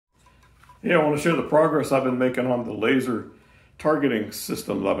Yeah, I want to show the progress I've been making on the laser targeting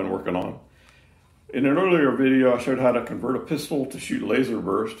system that I've been working on. In an earlier video, I showed how to convert a pistol to shoot laser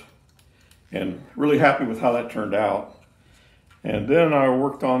burst, and really happy with how that turned out. And then I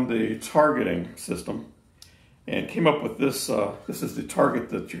worked on the targeting system and came up with this. This is the target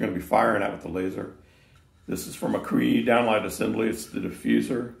that you're going to be firing at with the laser. This is from a CREE downlight assembly. It's the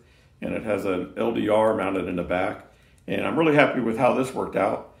diffuser, and it has an LDR mounted in the back. And I'm really happy with how this worked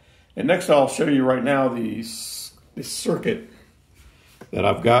out. And next I'll show you right now the circuit that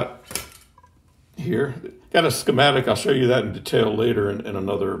I've got here. Got a schematic. I'll show you that in detail later in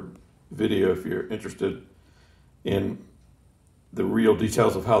another video if you're interested in the real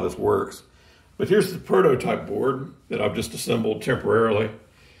details of how this works. But here's the prototype board that I've just assembled temporarily.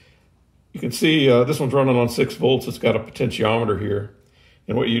 You can see this one's running on 6 volts. It's got a potentiometer here.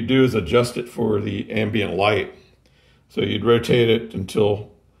 And what you do is adjust it for the ambient light. So you'd rotate it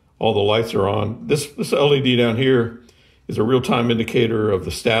until all the lights are on. This LED down here is a real-time indicator of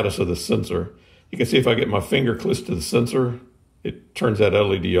the status of the sensor. You can see if I get my finger close to the sensor, it turns that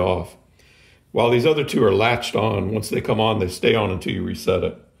LED off. While these other two are latched on, once they come on, they stay on until you reset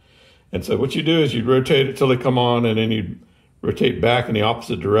it. And so what you do is you rotate it till they come on, and then you rotate back in the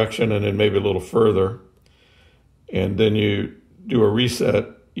opposite direction and then maybe a little further. And then you do a reset,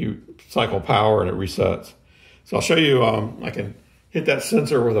 you cycle power and it resets. So I'll show you, I can hit that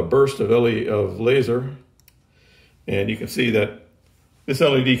sensor with a burst of laser, and you can see that this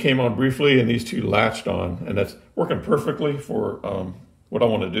LED came on briefly and these two latched on, and that's working perfectly for what I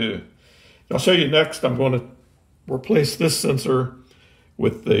want to do. I'll show you next. I'm going to replace this sensor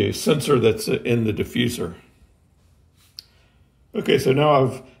with the sensor that's in the diffuser. Okay, so now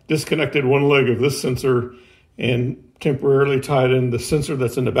I've disconnected one leg of this sensor and temporarily tied in the sensor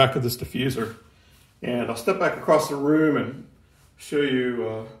that's in the back of this diffuser. And I'll step back across the room and show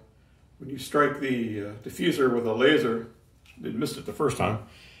you when you strike the diffuser with a laser, it missed it the first time,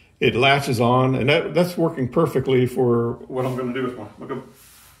 it latches on, and that's working perfectly for what I'm going to do with I'm going to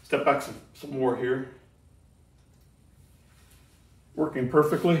step back some more here. Working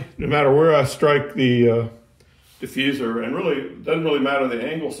perfectly, no matter where I strike the diffuser, and really, it doesn't really matter the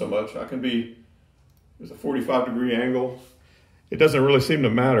angle so much. There's a 45-degree angle. It doesn't really seem to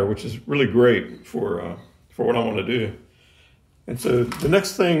matter, which is really great for what I want to do. And so the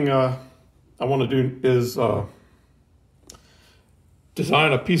next thing I want to do is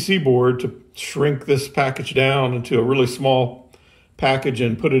design a PC board to shrink this package down into a really small package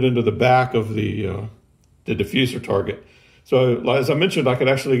and put it into the back of the diffuser target. So as I mentioned, I could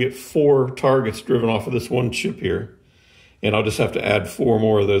actually get 4 targets driven off of this one chip here, and I'll just have to add 4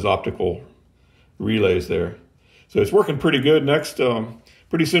 more of those optical relays there. So it's working pretty good. Next,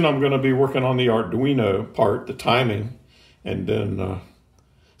 pretty soon I'm going to be working on the Arduino part, the timing, and then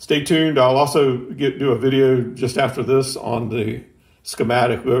stay tuned. I'll also do a video just after this on the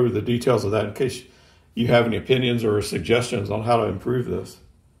schematic, go over the details of that in case you have any opinions or suggestions on how to improve this.